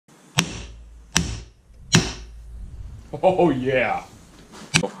Oh yeah.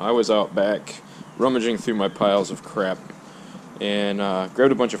 I was out back rummaging through my piles of crap and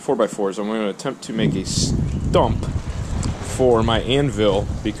grabbed a bunch of 4x4s. I'm going to attempt to make a stump for my anvil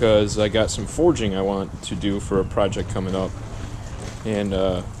because I got some forging I want to do for a project coming up. And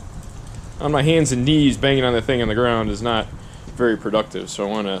on my hands and knees banging on the thing on the ground is not very productive, so I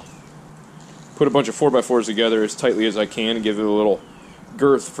want to put a bunch of 4x4s together as tightly as I can and give it a little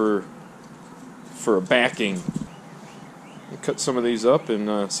girth for a backing. I'll cut some of these up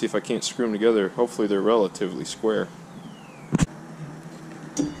and see if I can't screw them together. Hopefully they're relatively square.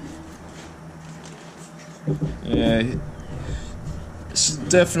 Yeah, this is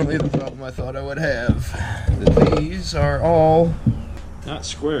definitely the problem I thought I would have. That these are all not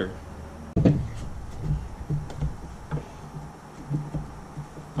square.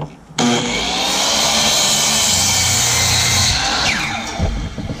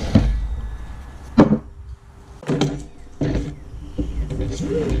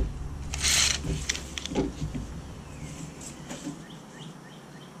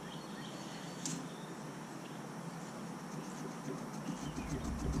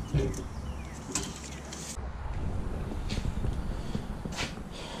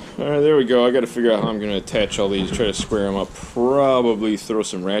 Alright, there we go. I gotta figure out how I'm gonna attach all these, try to square them up. Probably throw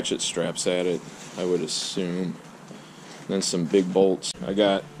some ratchet straps at it, I would assume. Then some big bolts. I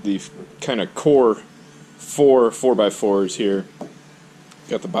got the kind of core 4x4s here.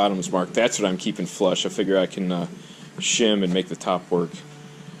 Got the bottoms marked. That's what I'm keeping flush. I figure I can shim and make the top work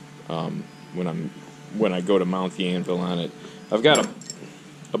when I go to mount the anvil on it. I've got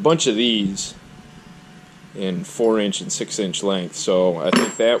a bunch of these in 4-inch and 6-inch length, so I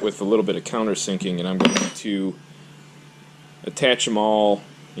think that with a little bit of countersinking, and I'm going to attach them all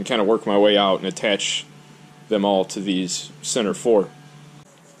and kind of work my way out and attach them all to these center 4.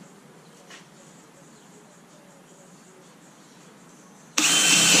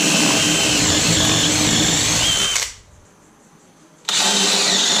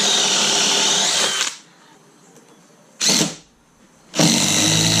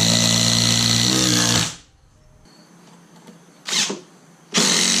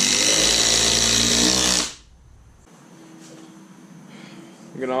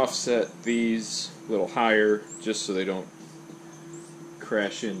 I'm going to offset these a little higher just so they don't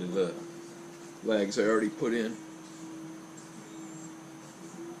crash into the legs I already put in.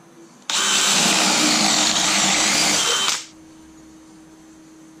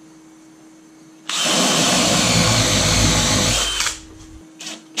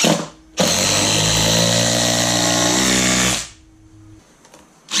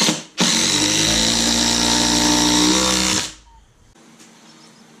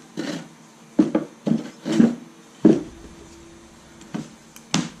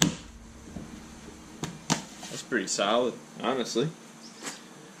 That's pretty solid, honestly.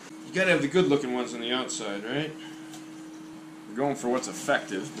 You gotta have the good looking ones on the outside, right? We're going for what's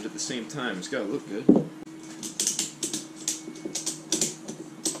effective, but at the same time, it's gotta look good.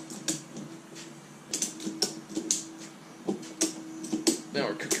 Now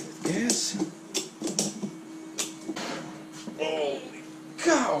we're cooking with gas. Holy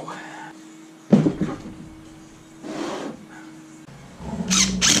cow!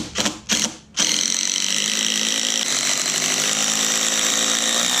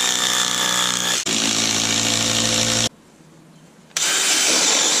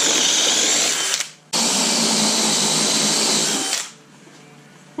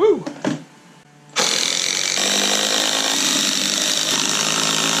 Woo!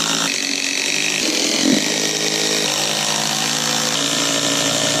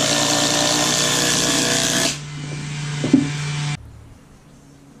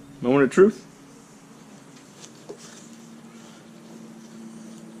 Moment of truth.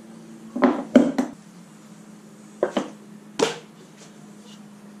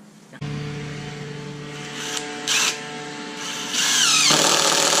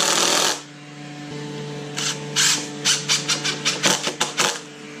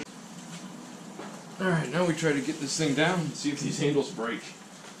 Alright, now we try to get this thing down and see if these handles break.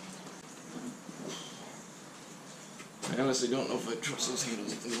 I honestly don't know if I trust those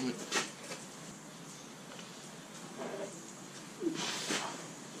handles at the moment.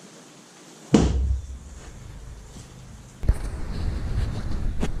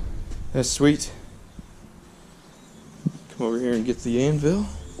 That's sweet. Come over here and get the anvil.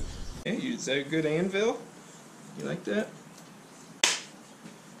 Hey, is that a good anvil? You like that?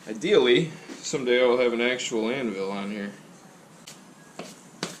 Ideally, someday I'll have an actual anvil on here.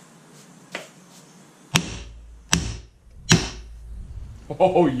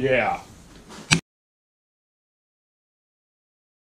 Oh yeah!